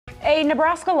A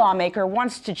Nebraska lawmaker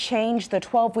wants to change the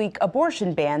 12-week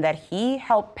abortion ban that he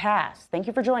helped pass. Thank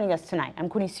you for joining us tonight. I'm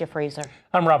Quinicia Fraser.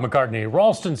 I'm Rob McCartney.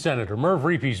 Ralston Senator Merv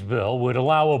Riepe's bill would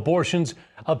allow abortions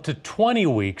up to 20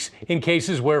 weeks in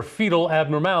cases where fetal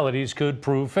abnormalities could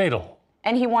prove fatal.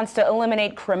 And he wants to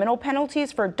eliminate criminal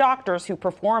penalties for doctors who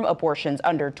perform abortions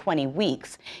under 20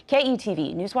 weeks.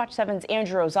 KETV Newswatch 7's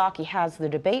Andrew Ozaki has the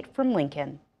debate from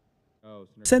Lincoln.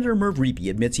 Senator Merv Riepe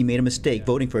admits he made a mistake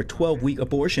voting for a 12-week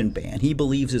abortion ban he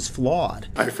believes is flawed.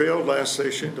 I failed last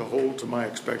session to hold to my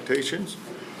expectations,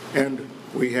 and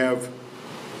we have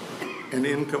an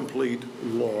incomplete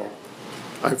law.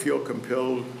 I feel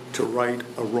compelled to right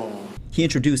a wrong. He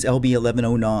introduced LB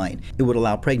 1109. It would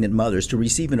allow pregnant mothers to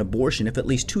receive an abortion if at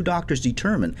least 2 doctors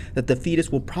determine that the fetus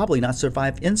will probably not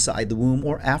survive inside the womb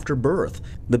or after birth.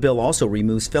 The bill also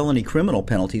removes felony criminal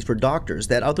penalties for doctors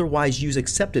that otherwise use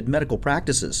accepted medical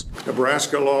practices.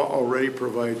 Nebraska law already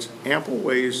provides ample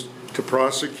ways to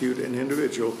prosecute an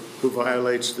individual who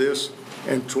violates this,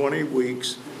 and 20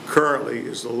 weeks currently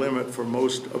is the limit for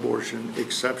most abortion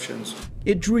exceptions.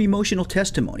 It drew emotional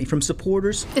testimony from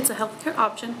supporters. It's a healthcare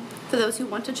option for those who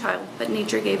want a child, but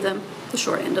nature gave them the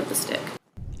short end of the stick.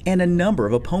 And a number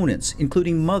of opponents,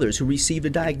 including mothers who received a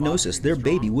diagnosis their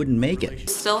baby wouldn't make it.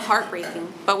 Still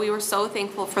heartbreaking, but we were so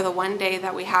thankful for the one day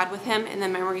that we had with him and the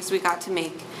memories we got to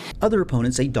make. Other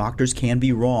opponents say doctors can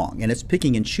be wrong, and it's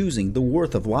picking and choosing the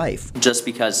worth of life. Just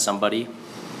because somebody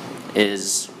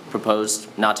is proposed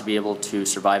not to be able to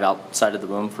survive outside of the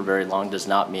womb for very long does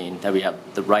not mean that we have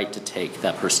the right to take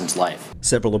that person's life.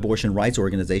 Several abortion rights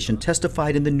organizations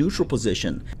testified in the neutral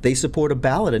position. They support a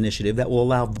ballot initiative that will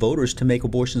allow voters to make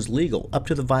abortions legal up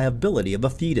to the viability of a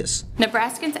fetus.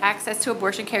 Nebraskans' access to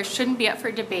abortion care shouldn't be up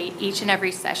for debate each and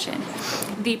every session.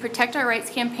 The Protect Our Rights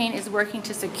campaign is working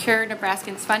to secure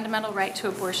Nebraskans' fundamental right to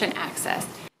abortion access.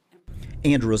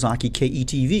 Andrew Ozaki,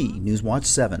 KETV, Newswatch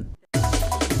 7.